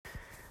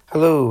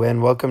Hello,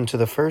 and welcome to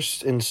the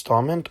first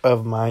installment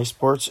of my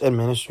sports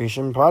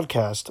administration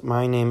podcast.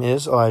 My name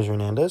is Elijah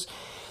Hernandez,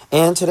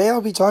 and today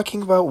I'll be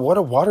talking about what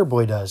a water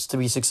boy does to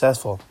be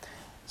successful.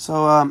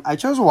 So, I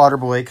chose a water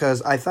boy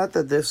because I thought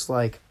that this,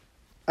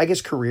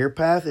 career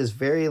path is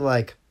very,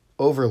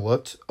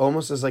 overlooked,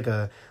 almost as,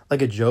 a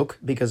joke,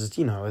 because it's,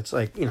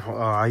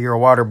 you're a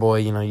water boy,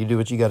 you do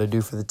what you got to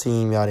do for the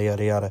team, yada,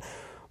 yada, yada.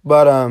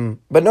 But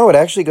no, it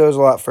actually goes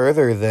a lot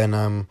further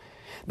than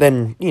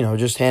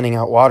just handing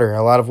out water.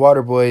 A lot of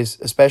water boys,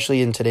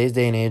 especially in today's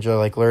day and age,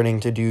 are learning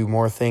to do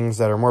more things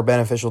that are more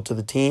beneficial to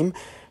the team.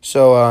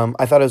 So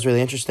I thought it was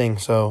really interesting.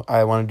 So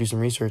I want to do some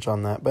research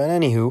on that. But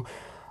anywho,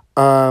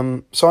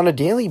 so on a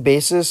daily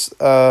basis,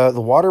 the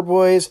water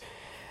boys,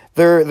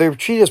 they're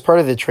treated as part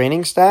of the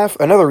training staff.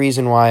 Another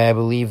reason why I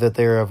believe that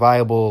they're a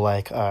viable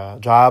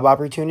job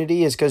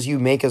opportunity is because you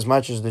make as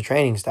much as the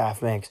training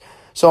staff makes.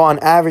 So on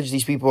average,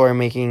 these people are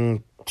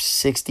making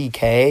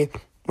 $60K,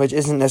 which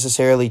isn't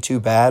necessarily too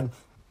bad,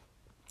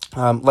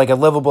 a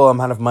livable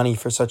amount of money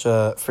for such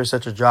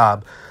a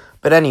job.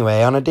 But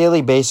anyway, on a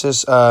daily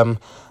basis,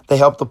 they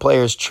help the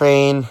players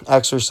train,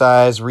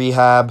 exercise,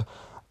 rehab,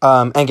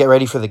 and get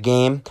ready for the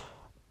game.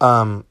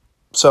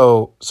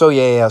 So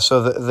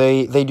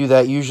they do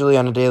that usually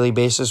on a daily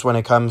basis when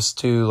it comes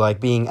to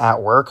being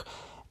at work,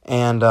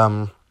 and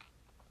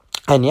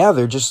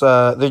they're just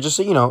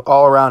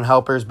all around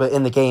helpers. But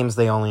in the games,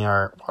 they only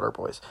are water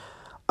boys.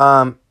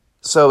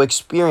 So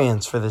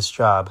experience for this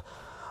job.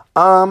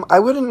 I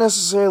wouldn't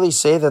necessarily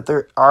say that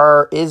there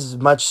is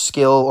much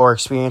skill or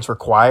experience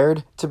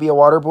required to be a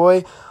water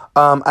boy.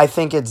 I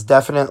think it's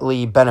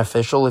definitely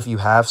beneficial if you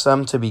have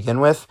some to begin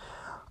with.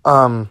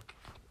 Some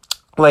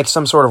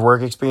sort of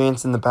work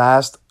experience in the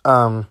past.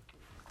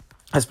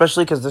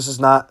 Especially because this is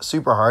not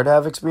super hard to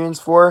have experience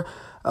for.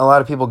 A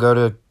lot of people go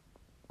to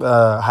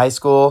high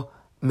school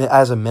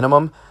as a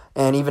minimum.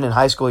 And even in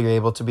high school, you're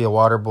able to be a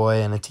water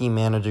boy and a team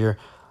manager.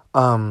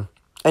 And,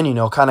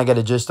 kind of get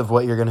a gist of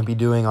what you're going to be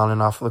doing on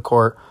and off the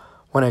court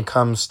when it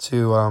comes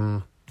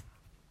to,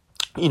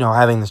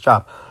 having this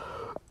job.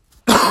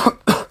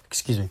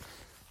 Excuse me.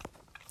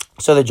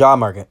 So the job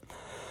market.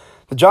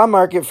 The job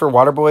market for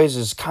water boys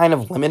is kind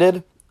of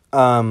limited.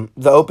 The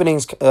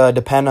openings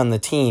depend on the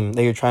team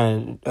that you're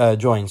trying to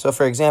join. So,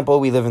 for example,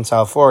 we live in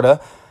South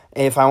Florida.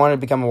 If I wanted to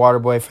become a water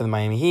boy for the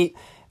Miami Heat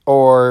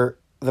or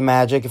the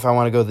Magic, if I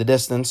want to go the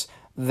distance,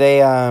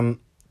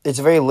 it's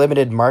a very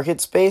limited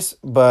market space,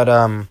 but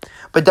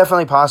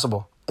definitely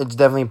possible. It's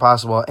definitely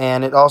possible,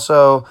 and it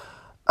also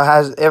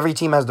every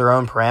team has their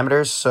own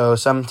parameters. So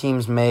some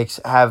teams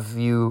have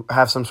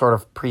some sort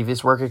of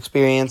previous work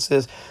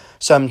experiences.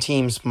 Some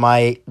teams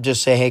might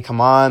just say, "Hey,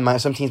 come on."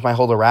 Some teams might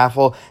hold a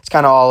raffle. It's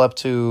kind of all up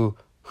to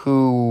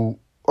who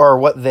or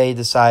what they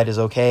decide is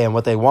okay and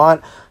what they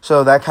want.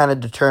 So that kind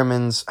of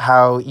determines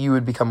how you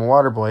would become a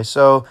water boy.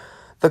 So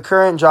the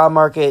current job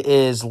market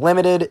is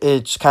limited.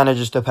 It kind of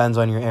just depends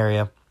on your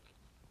area.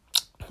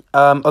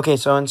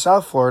 So in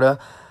South Florida,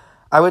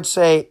 I would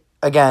say,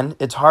 again,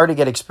 it's hard to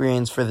get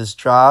experience for this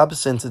job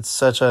since it's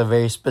such a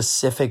very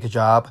specific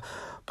job.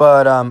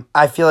 But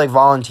I feel like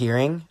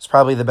volunteering is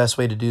probably the best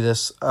way to do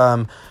this.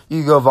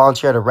 You go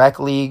volunteer at a rec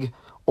league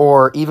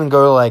or even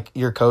go to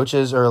your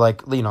coaches or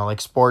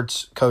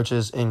sports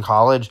coaches in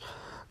college.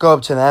 Go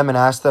up to them and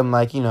ask them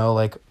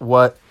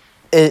what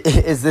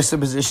is this a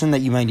position that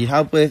you might need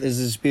help with? Is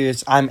this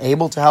experience I'm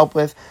able to help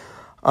with?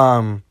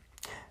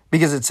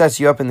 Because it sets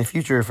you up in the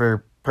future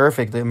for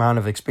perfect amount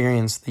of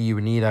experience that you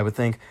would need, I would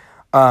think.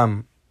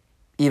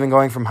 Even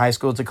going from high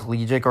school to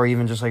collegiate or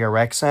even just a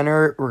rec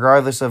center,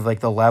 regardless of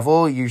the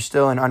level, you're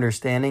still an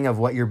understanding of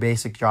what your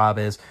basic job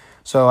is.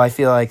 So I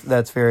feel like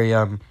that's very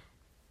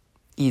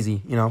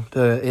easy,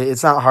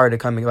 it's not hard to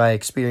come by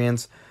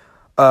experience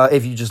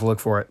if you just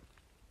look for it.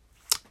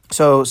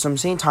 So some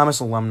St. Thomas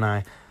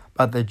alumni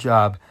about the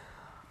job.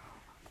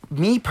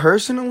 Me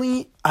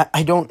personally,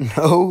 I don't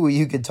know who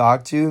you could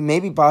talk to.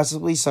 Maybe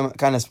possibly some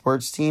kind of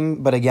sports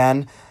team. But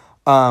again,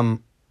 I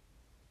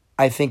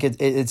think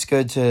it's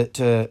good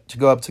to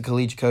go up to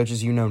collegiate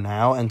coaches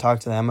now and talk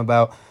to them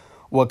about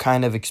what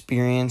kind of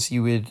experience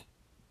you would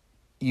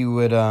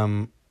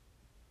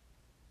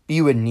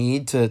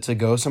need to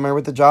go somewhere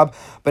with the job.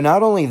 But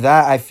not only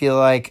that, I feel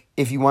like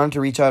if you wanted to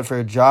reach out for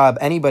a job,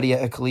 anybody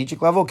at a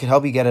collegiate level could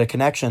help you get a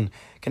connection.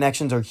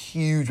 Connections are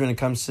huge when it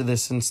comes to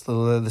this since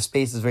the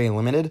space is very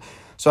limited.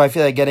 So I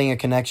feel like getting a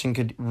connection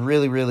could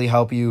really, really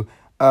help you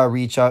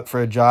reach out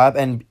for a job.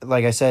 And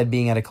like I said,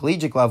 being at a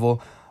collegiate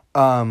level,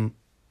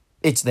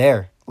 it's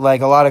there. A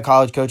lot of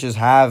college coaches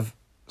have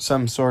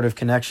some sort of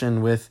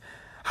connection with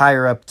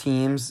higher up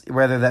teams,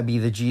 whether that be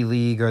the G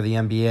League or the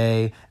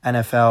NBA,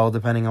 NFL,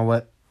 depending on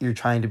what you're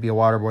trying to be a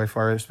water boy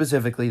for.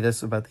 Specifically, this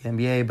is about the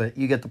NBA, but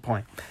you get the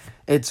point.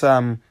 It's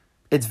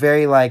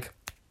very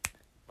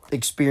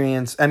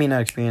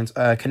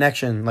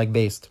connection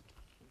based.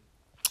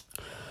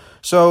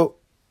 So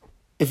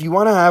if you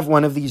want to have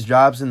one of these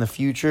jobs in the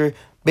future,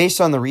 based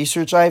on the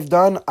research I've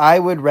done, I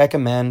would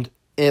recommend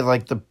it.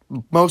 The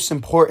most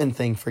important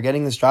thing for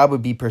getting this job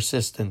would be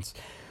persistence.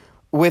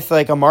 with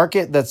like a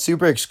market that's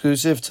super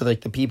exclusive to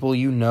like the people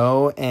you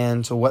know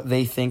and to what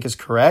they think is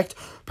correct,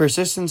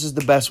 persistence is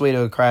the best way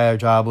to acquire a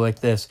job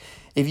like this.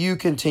 If you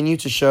continue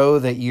to show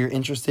that you're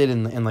interested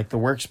in like the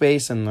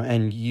workspace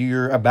and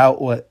you're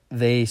about what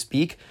they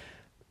speak,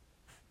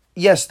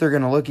 yes, they're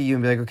going to look at you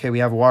and be like, okay, we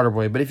have a water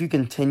boy. But if you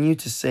continue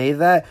to say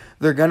that,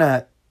 they're going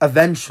to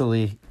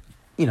eventually,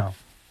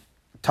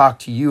 talk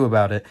to you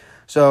about it.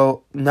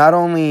 So not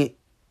only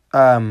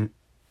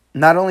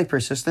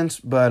persistence,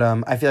 but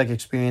I feel like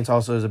experience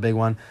also is a big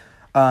one.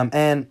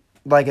 And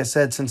like I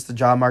said, since the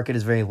job market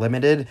is very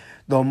limited,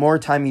 the more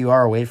time you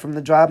are away from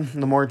the job,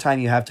 the more time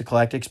you have to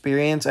collect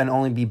experience and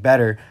only be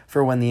better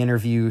for when the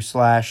interview /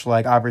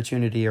 like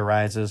opportunity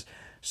arises.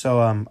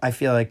 So I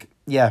feel like,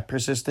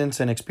 persistence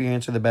and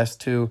experience are the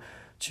best to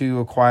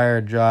acquire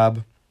a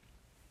job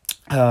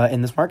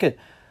in this market.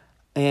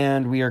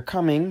 And we are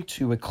coming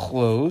to a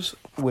close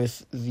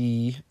with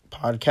the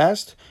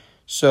podcast.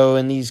 So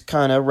in these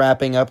kind of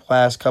wrapping up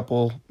last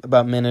couple,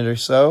 about minute or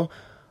so,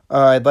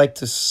 I'd like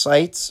to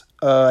cite,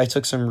 I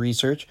took some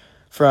research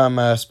from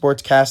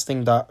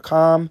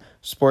sportscasting.com,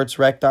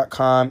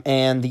 sportsrec.com,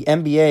 and the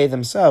NBA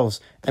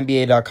themselves,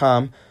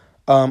 NBA.com.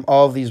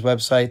 All of these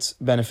websites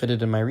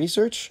benefited in my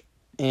research.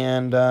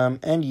 And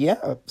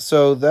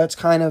so that's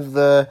kind of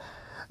the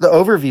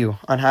overview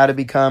on how to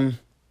become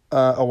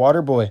a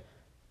water boy.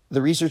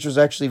 The research was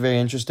actually very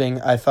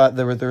interesting. I thought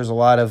there was a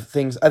lot of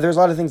things. There's a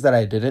lot of things that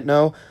I didn't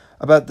know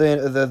about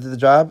the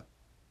job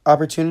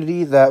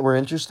opportunity that were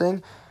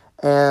interesting,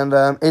 and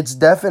it's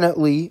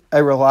definitely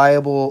a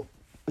reliable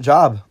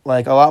job,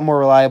 like a lot more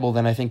reliable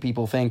than I think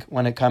people think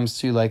when it comes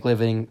to like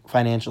living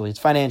financially. It's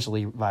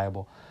financially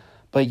viable,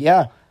 but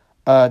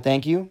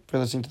thank you for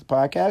listening to the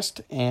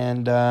podcast,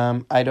 and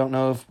I don't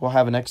know if we'll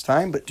have a next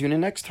time, but tune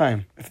in next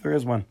time if there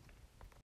is one.